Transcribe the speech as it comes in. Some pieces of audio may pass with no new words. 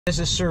This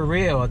is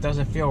surreal. It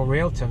doesn't feel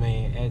real to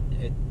me.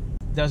 It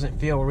doesn't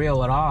feel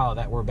real at all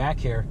that we're back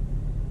here.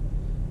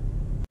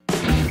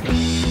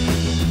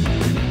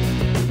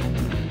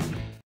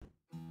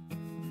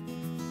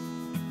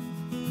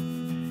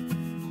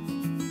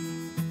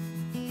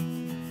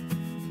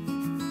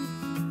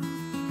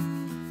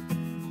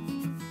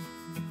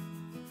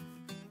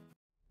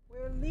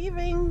 We're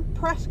leaving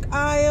Presque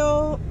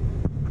Isle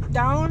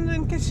down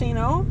in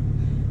Casino.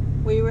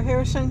 We were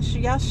here since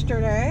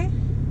yesterday,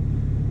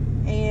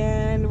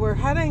 and we're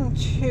heading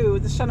to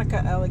the Seneca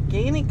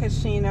Allegheny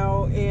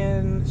Casino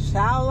in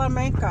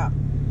Salamanca.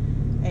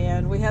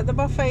 And we had the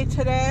buffet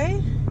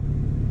today,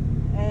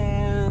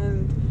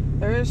 and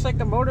there is like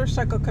a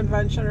motorcycle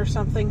convention or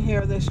something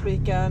here this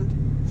weekend.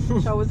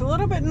 So it was a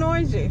little bit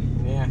noisy.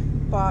 Yeah.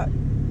 But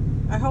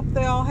I hope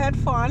they all had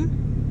fun.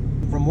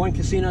 From one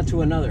casino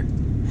to another.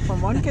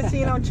 From one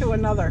casino to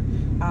another.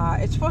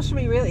 It's supposed to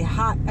be really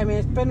hot. I mean,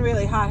 it's been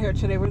really hot here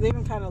today. We're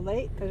leaving kind of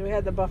late because we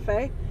had the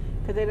buffet,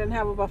 because they didn't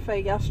have a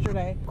buffet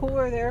yesterday.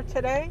 Cooler there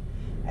today,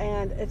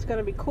 and it's going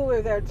to be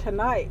cooler there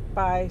tonight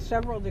by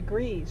several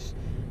degrees.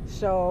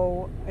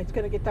 So it's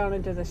going to get down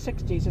into the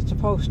 60s. It's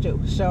supposed to.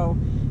 So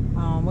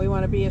we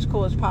want to be as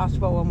cool as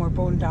possible when we're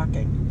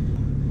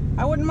boondocking.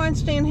 I wouldn't mind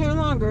staying here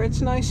longer.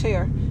 It's nice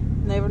here.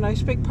 And they have a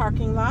nice big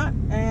parking lot,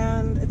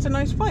 and it's a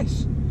nice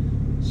place.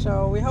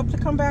 So we hope to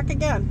come back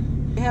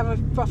again. We have a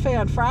buffet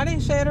on Friday,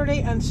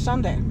 Saturday, and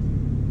Sunday.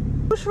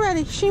 Who's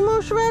ready?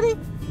 Shimo's ready?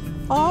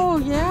 Oh,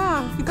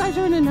 yeah. You guys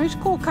are in a nice,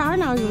 cool car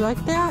now. You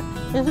like that?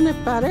 Isn't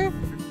it better?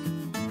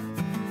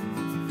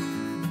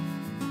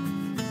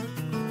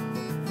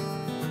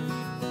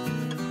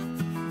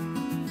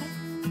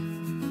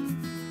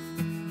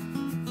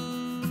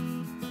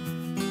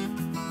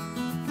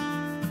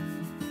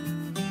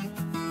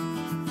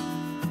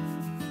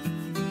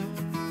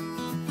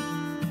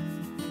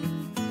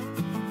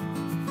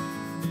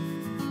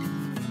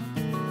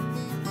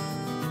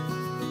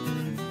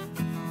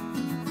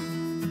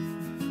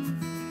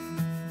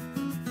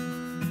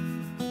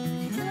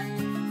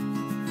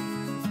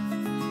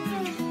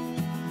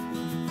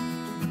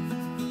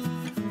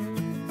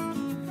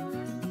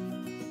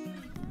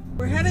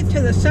 We're headed to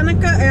the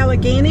Seneca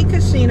Allegheny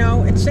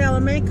Casino in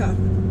Salamanca.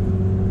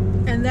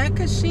 And that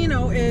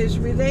casino is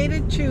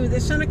related to the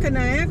Seneca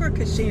Niagara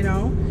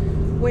Casino,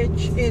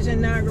 which is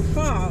in Niagara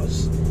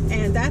Falls.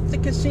 And that's the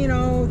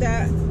casino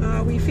that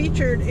we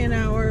featured in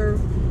our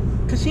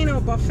casino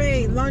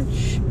buffet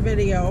lunch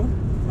video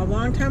a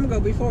long time ago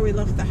before we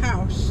left the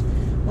house,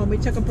 when we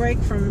took a break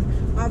from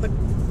all the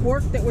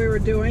work that we were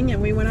doing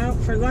and we went out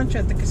for lunch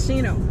at the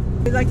casino.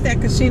 We like that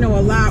casino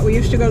a lot. We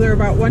used to go there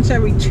about once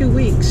every 2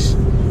 weeks.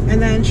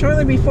 And then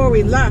shortly before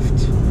we left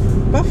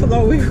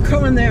Buffalo, we were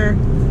going there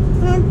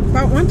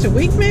about once a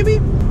week maybe.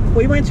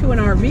 We went to an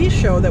RV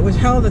show that was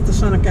held at the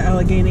Seneca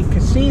Allegheny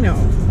Casino.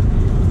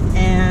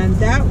 And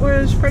that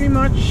was pretty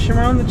much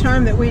around the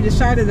time that we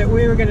decided that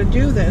we were going to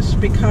do this,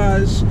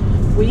 because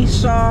we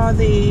saw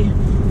we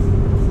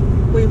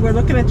were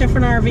looking at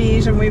different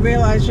RVs and we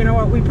realized, you know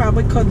what, we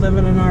probably could live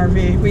in an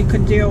RV. We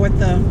could deal with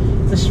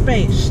the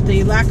space,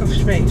 the lack of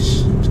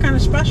space. It's kind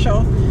of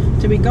special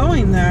to be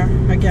going there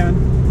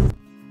again.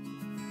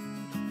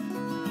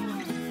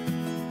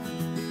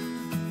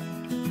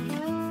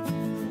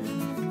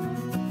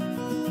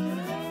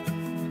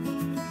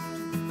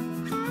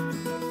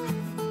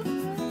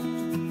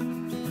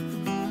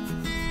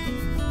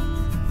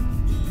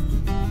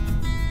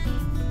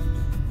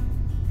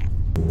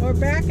 We're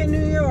back in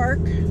New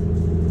York.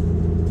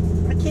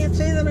 I can't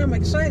say that I'm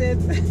excited.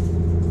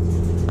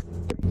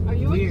 Are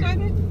you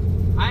excited?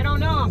 I don't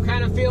know. I'm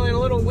kind of feeling a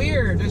little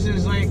weird. This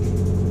is like,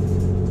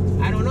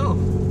 I don't know.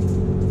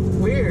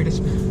 Weird. It's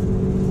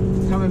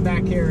coming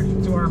back here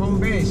to our home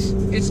base.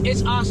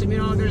 It's awesome. You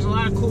know, there's a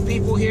lot of cool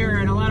people here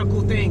and a lot of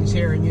cool things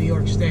here in New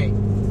York State.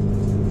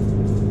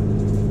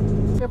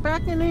 You're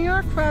back in New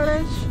York,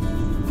 fellas.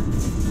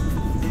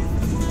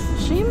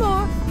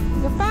 Shimo,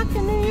 you're back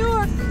in New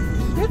York.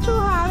 You're too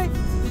high.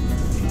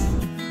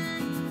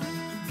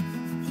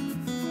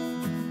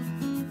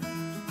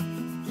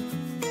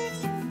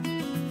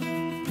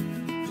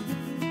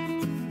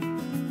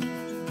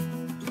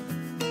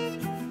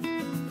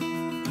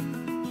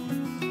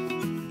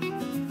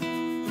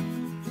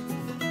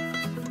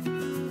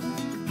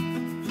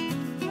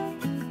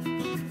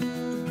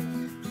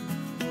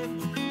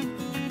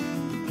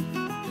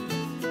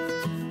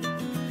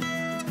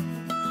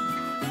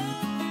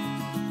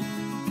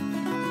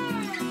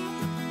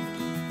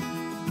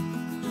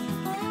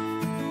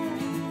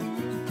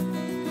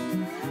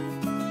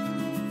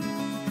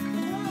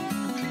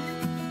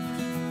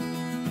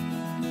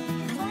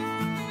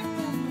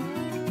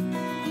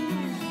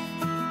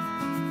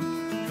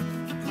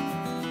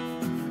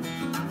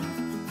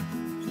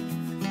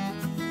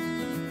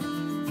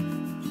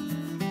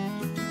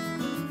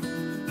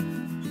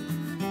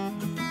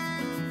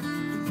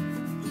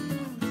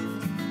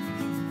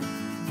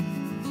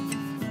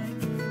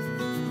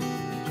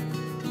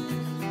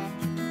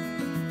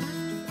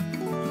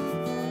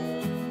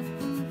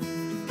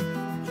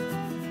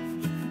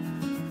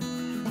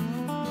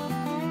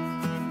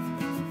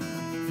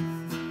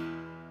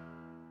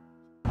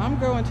 I'm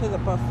going to the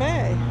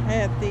buffet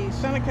at the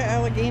Seneca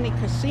Allegheny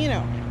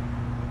Casino.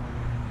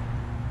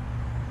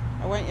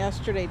 I went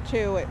yesterday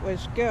too. It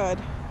was good.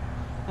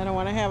 And I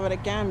want to have it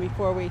again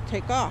before we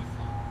take off.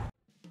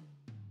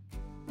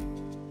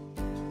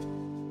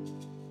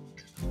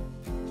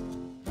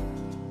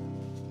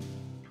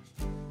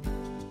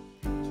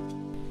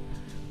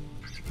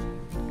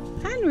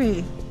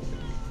 Henry!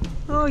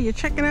 Oh, you're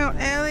checking out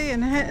Allie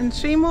and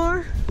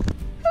Seymour?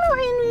 Hello,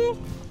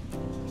 Henry!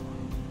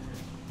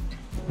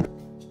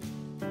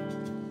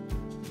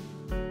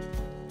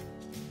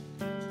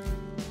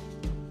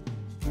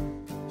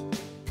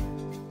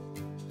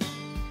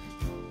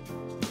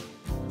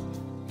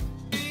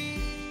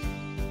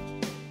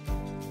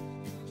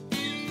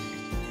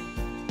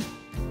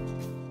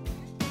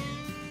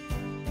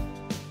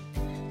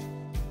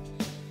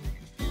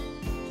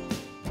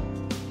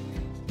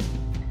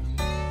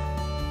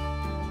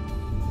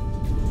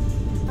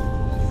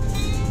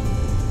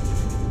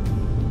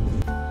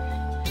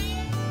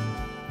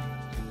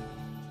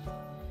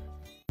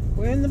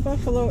 We're in the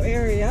Buffalo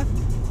area,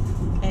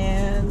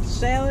 and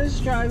Sal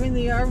is driving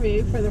the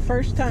RV for the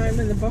first time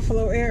in the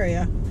Buffalo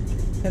area.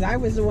 But I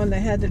was the one that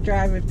had to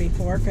drive it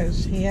before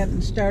because he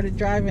hadn't started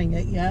driving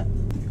it yet.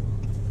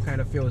 Kind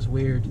of feels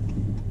weird.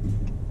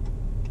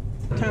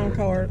 A town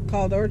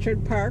called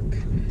Orchard Park,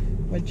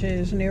 which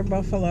is near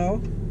Buffalo,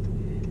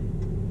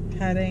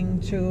 heading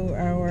to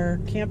our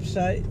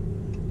campsite.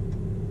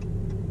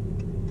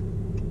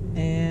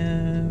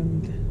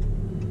 And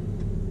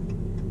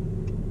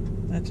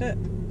that's it.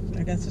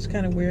 I guess it's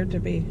kind of weird to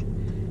be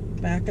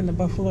back in the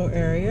Buffalo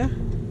area.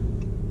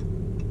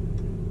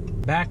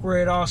 Back where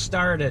it all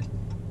started.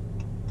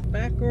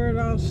 Back where it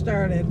all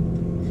started.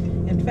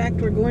 In fact,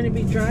 we're going to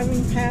be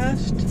driving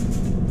past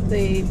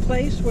the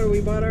place where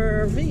we bought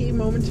our RV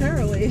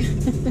momentarily.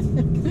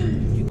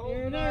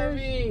 Colton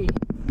RV.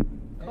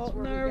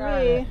 Colton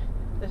RV.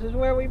 This is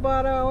where we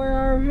bought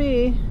our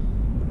RV.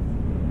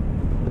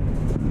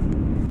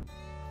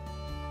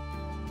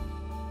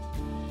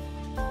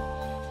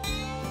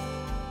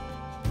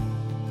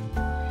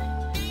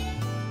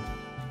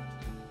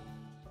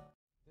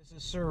 This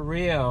is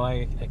surreal.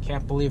 I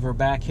can't believe we're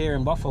back here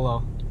in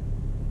Buffalo.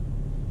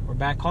 We're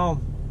back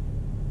home.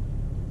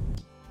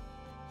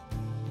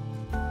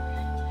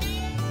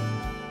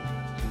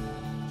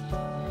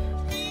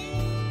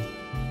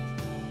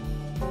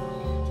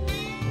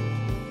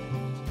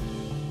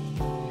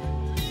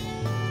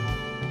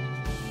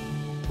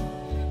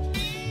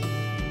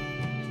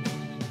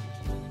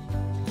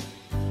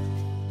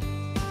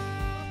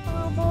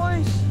 Hello,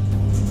 boys.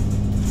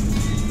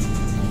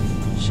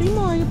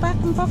 Seymour, you back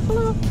in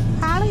Buffalo?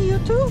 Holly, you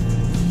too?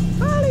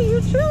 Holly,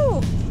 you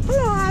too?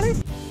 Hello, Holly.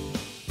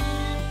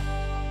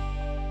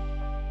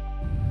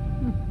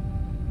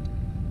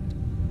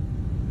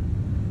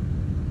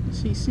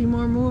 See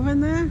Seymour moving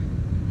there?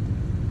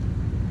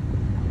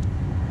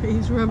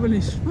 He's rubbing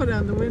his foot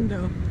on the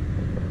window.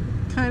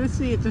 Kind of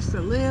see it just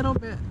a little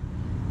bit.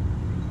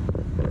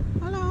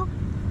 Hello.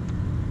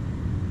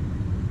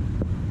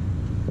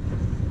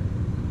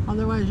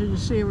 Otherwise you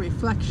just see a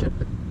reflection.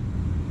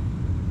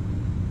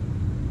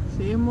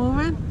 See him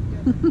moving?